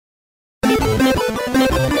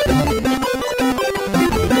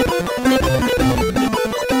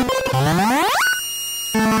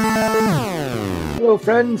Hello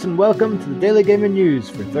friends and welcome to the Daily Gaming News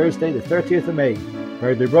for Thursday the 30th of May,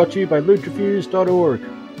 proudly brought to you by LootReviews.org.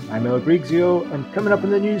 I'm El Grigzio, and coming up in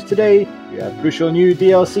the news today, we have crucial new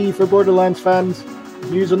DLC for Borderlands fans,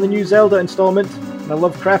 news on the new Zelda installment, and a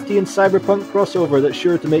Lovecraftian cyberpunk crossover that's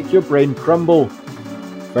sure to make your brain crumble.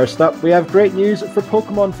 First up, we have great news for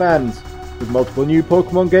Pokemon fans, with multiple new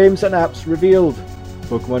Pokemon games and apps revealed.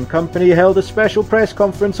 Pokemon Company held a special press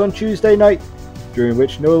conference on Tuesday night, during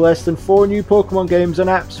which no less than 4 new Pokemon games and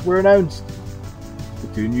apps were announced.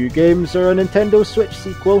 The 2 new games are a Nintendo Switch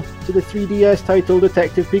sequel to the 3DS title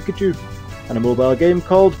Detective Pikachu, and a mobile game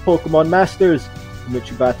called Pokemon Masters, in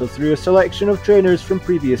which you battle through a selection of trainers from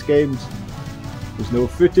previous games. There's no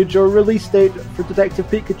footage or release date for Detective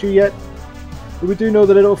Pikachu yet, but we do know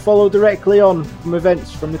that it will follow directly on from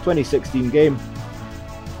events from the 2016 game.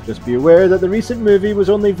 Just be aware that the recent movie was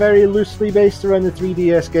only very loosely based around the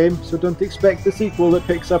 3DS game, so don't expect the sequel that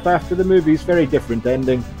picks up after the movie's very different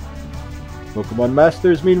ending. Pokemon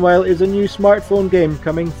Masters, meanwhile, is a new smartphone game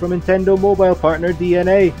coming from Nintendo mobile partner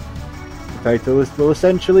DeNA. The title will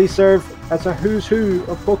essentially serve as a who's who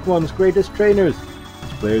of Pokemon's greatest trainers,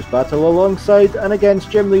 as players battle alongside and against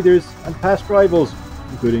gym leaders and past rivals,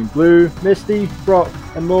 including Blue, Misty, Brock,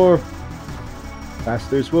 and more.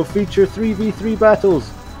 Masters will feature 3v3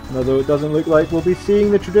 battles, and although it doesn't look like we'll be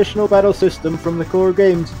seeing the traditional battle system from the core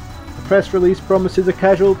games, the press release promises a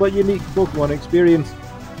casual but unique Pokemon experience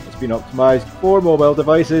that's been optimized for mobile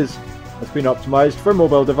devices.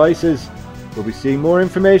 We'll be seeing more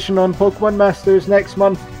information on Pokemon Masters next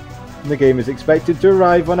month, and the game is expected to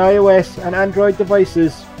arrive on iOS and Android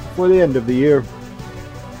devices before the end of the year.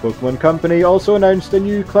 Pokemon Company also announced a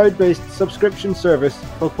new cloud-based subscription service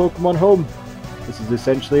called Pokemon Home. This is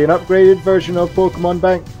essentially an upgraded version of Pokemon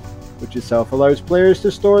Bank, which itself allows players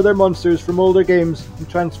to store their monsters from older games and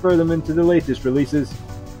transfer them into the latest releases.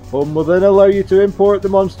 Home will then allow you to import the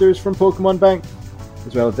monsters from Pokemon Bank,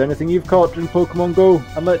 as well as anything you've caught in Pokemon Go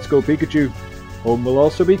and Let's Go Pikachu. Home will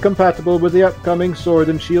also be compatible with the upcoming Sword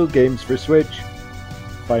and Shield games for Switch.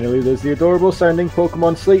 Finally, there's the adorable sounding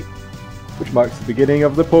Pokemon Sleep, which marks the beginning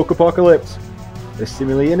of the Pokepocalypse. This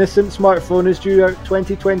seemingly innocent smartphone is due out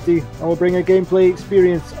 2020 and will bring a gameplay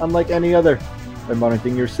experience unlike any other, by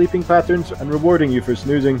monitoring your sleeping patterns and rewarding you for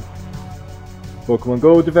snoozing. Pokemon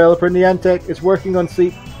Go developer Niantic is working on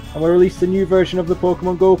Sleep and will release a new version of the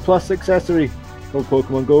Pokemon Go Plus accessory called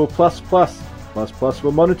Pokemon Go Plus Plus. Plus Plus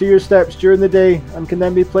will monitor your steps during the day and can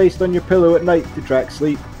then be placed on your pillow at night to track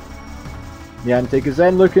sleep. Niantic is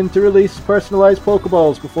then looking to release personalised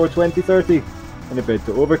Pokeballs before 2030 in a bid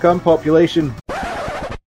to overcome population.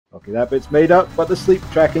 Okay, that bit's made up, but the sleep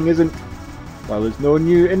tracking isn't. While there's no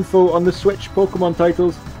new info on the Switch Pokemon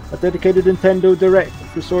titles, a dedicated Nintendo Direct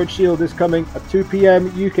for Sword Shield is coming at 2 PM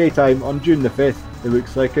UK time on June the 5th. It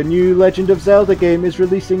looks like a new Legend of Zelda game is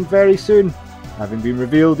releasing very soon, having been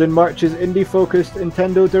revealed in March's indie-focused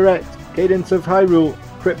Nintendo Direct. Cadence of Hyrule,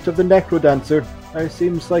 Crypt of the Necrodancer now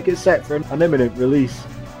seems like it's set for an imminent release.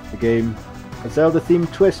 The game, a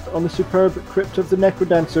Zelda-themed twist on the superb Crypt of the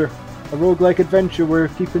Necrodancer, a roguelike adventure where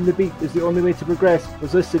keeping the beat is the only way to progress,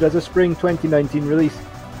 was listed as a spring 2019 release.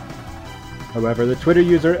 However, the Twitter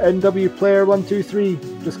user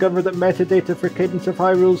NWPlayer123 discovered that metadata for Cadence of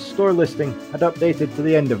Hyrule's store listing had updated to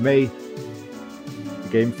the end of May. The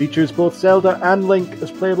game features both Zelda and Link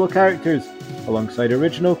as playable characters, alongside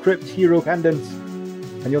original Crypt hero candidates,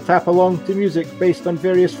 and you'll tap along to music based on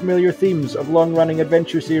various familiar themes of long-running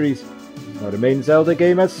adventure series. Not a main Zelda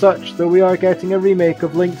game as such, though we are getting a remake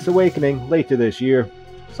of Link's Awakening later this year.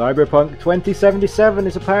 Cyberpunk 2077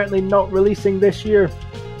 is apparently not releasing this year.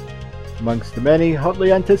 Amongst the many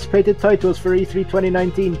hotly anticipated titles for E3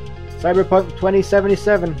 2019, Cyberpunk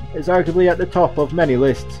 2077 is arguably at the top of many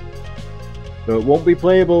lists. Though it won't be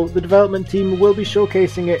playable, the development team will be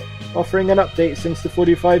showcasing it, offering an update since the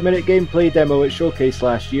 45-minute gameplay demo it showcased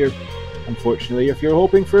last year. Unfortunately, if you're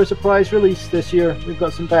hoping for a surprise release this year, we've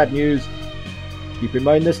got some bad news. Keep in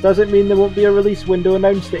mind this doesn't mean there won't be a release window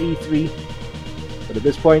announced at E3, but at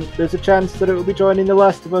this point there's a chance that it will be joining The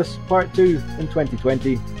Last of Us Part 2 in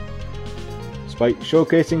 2020. Despite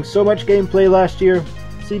showcasing so much gameplay last year,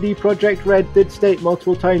 CD Projekt Red did state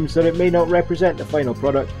multiple times that it may not represent the final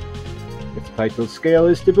product. If the title's scale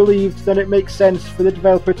is to be believed, then it makes sense for the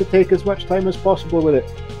developer to take as much time as possible with it.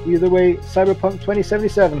 Either way, Cyberpunk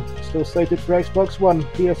 2077 is still slated for Xbox One,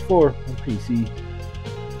 PS4 and PC.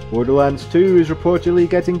 Borderlands 2 is reportedly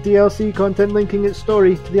getting DLC content linking its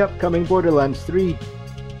story to the upcoming Borderlands 3.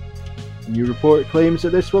 A new report claims that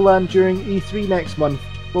this will land during E3 next month,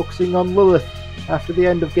 focusing on Lilith after the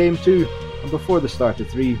end of Game 2 and before the start of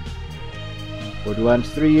 3. Borderlands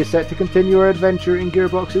 3 is set to continue our adventure in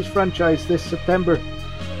Gearbox's franchise this September.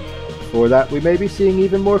 Before that, we may be seeing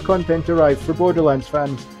even more content arrive for Borderlands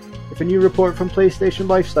fans, if a new report from PlayStation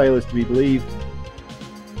Lifestyle is to be believed.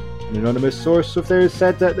 An anonymous source of theirs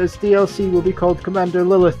said that this DLC will be called Commander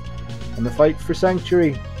Lilith and the Fight for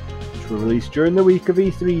Sanctuary, which will release during the week of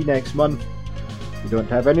E3 next month. We don't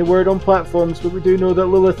have any word on platforms, but we do know that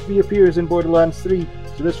Lilith reappears in Borderlands 3,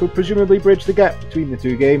 so this will presumably bridge the gap between the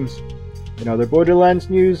two games. In other Borderlands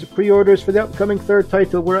news, pre-orders for the upcoming third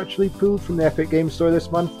title were actually pulled from the Epic Games Store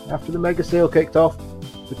this month after the mega sale kicked off,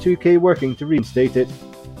 with 2K working to reinstate it.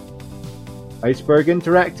 Iceberg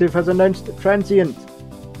Interactive has announced Transient,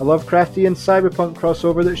 a Lovecraftian cyberpunk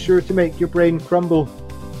crossover that's sure to make your brain crumble.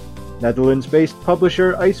 Netherlands-based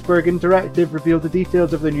publisher Iceberg Interactive revealed the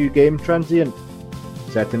details of the new game Transient.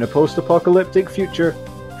 Set in a post-apocalyptic future,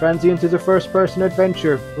 Transient is a first-person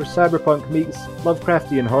adventure where cyberpunk meets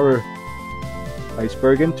Lovecraftian horror.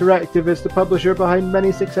 Iceberg Interactive is the publisher behind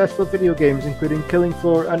many successful video games including Killing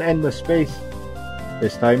Floor and Endless Space.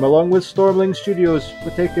 This time, along with Stormling Studios,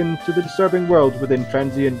 we're taken to the disturbing world within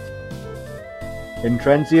Transient. In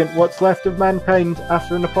Transient, what's left of mankind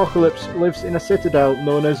after an apocalypse lives in a citadel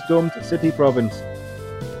known as Domed City Province.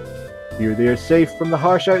 Here they are safe from the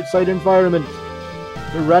harsh outside environment.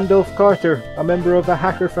 But Randolph Carter, a member of a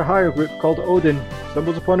hacker for hire group called Odin,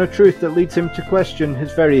 stumbles upon a truth that leads him to question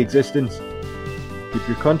his very existence. Keep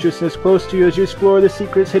your consciousness close to you as you explore the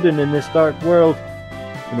secrets hidden in this dark world.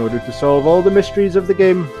 In order to solve all the mysteries of the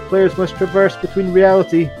game, players must traverse between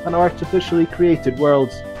reality and artificially created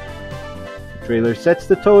worlds. The trailer sets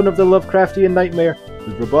the tone of the Lovecraftian nightmare,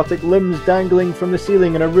 with robotic limbs dangling from the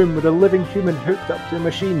ceiling in a room with a living human hooked up to a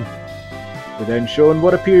machine. We're then shown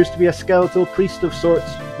what appears to be a skeletal priest of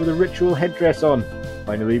sorts, with a ritual headdress on.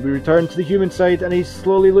 Finally, we return to the human side and he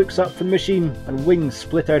slowly looks up from the machine, and wings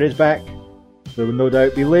split out his back. There will no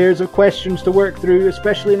doubt be layers of questions to work through,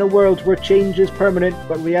 especially in a world where change is permanent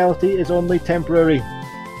but reality is only temporary.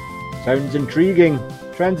 Sounds intriguing.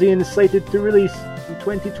 Transient is slated to release in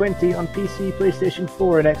 2020 on PC, PlayStation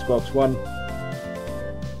 4 and Xbox One.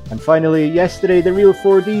 And finally, yesterday the Real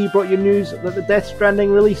 4D brought you news that the Death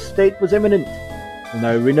Stranding release date was imminent. And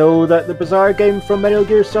now we know that the bizarre game from Metal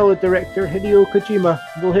Gear Solid director Hideo Kojima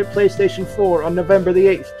will hit PlayStation 4 on November the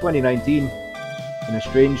 8th, 2019. In a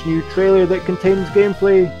strange new trailer that contains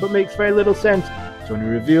gameplay but makes very little sense, Sony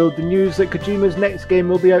revealed the news that Kojima's next game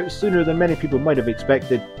will be out sooner than many people might have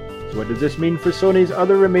expected. So what does this mean for Sony's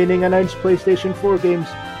other remaining announced PlayStation 4 games?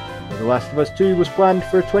 Well, The Last of Us 2 was planned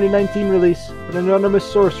for a 2019 release, but an anonymous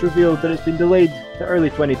source revealed that it's been delayed to early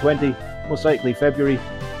 2020, most likely February,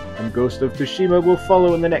 and Ghost of Tsushima will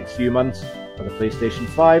follow in the next few months, while the PlayStation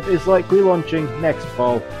 5 is likely launching next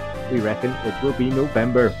fall. We reckon it will be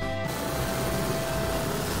November.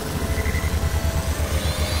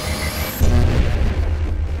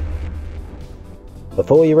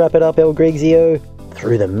 Before you wrap it up, El Grigzio,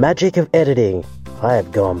 through the magic of editing, I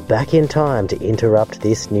have gone back in time to interrupt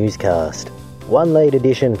this newscast. One late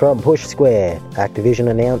edition from Push Square. Activision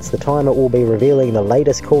announced the time it will be revealing the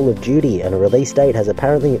latest Call of Duty, and a release date has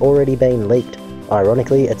apparently already been leaked.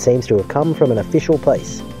 Ironically, it seems to have come from an official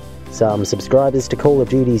place. Some subscribers to Call of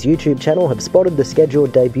Duty's YouTube channel have spotted the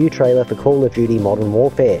scheduled debut trailer for Call of Duty Modern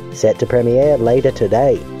Warfare, set to premiere later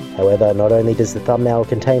today. However, not only does the thumbnail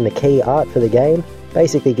contain the key art for the game,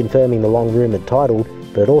 basically confirming the long-rumoured title,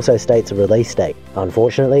 but it also states a release date.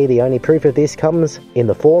 Unfortunately, the only proof of this comes in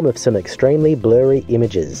the form of some extremely blurry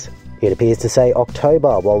images. It appears to say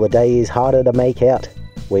October, while the day is harder to make out.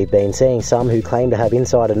 We've been seeing some who claim to have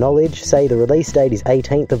insider knowledge say the release date is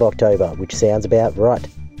 18th of October, which sounds about right.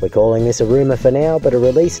 We're calling this a rumour for now, but a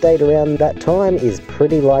release date around that time is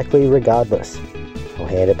pretty likely regardless. I'll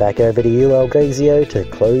hand it back over to you, El Grigzio, to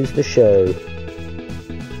close the show.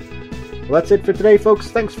 Well, that's it for today, folks.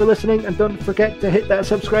 Thanks for listening, and don't forget to hit that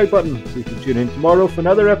subscribe button so you can tune in tomorrow for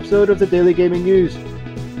another episode of the Daily Gaming News,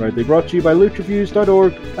 proudly brought to you by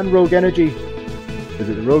lootreviews.org and Rogue Energy.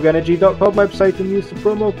 Visit the rogueenergy.com website and use the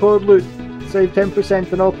promo code LOOT to save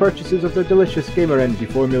 10% on all purchases of their delicious Gamer Energy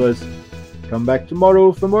formulas. Come back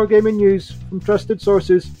tomorrow for more gaming news from trusted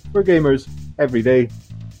sources for gamers every day.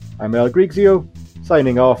 I'm El Grigzio,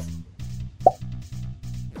 signing off.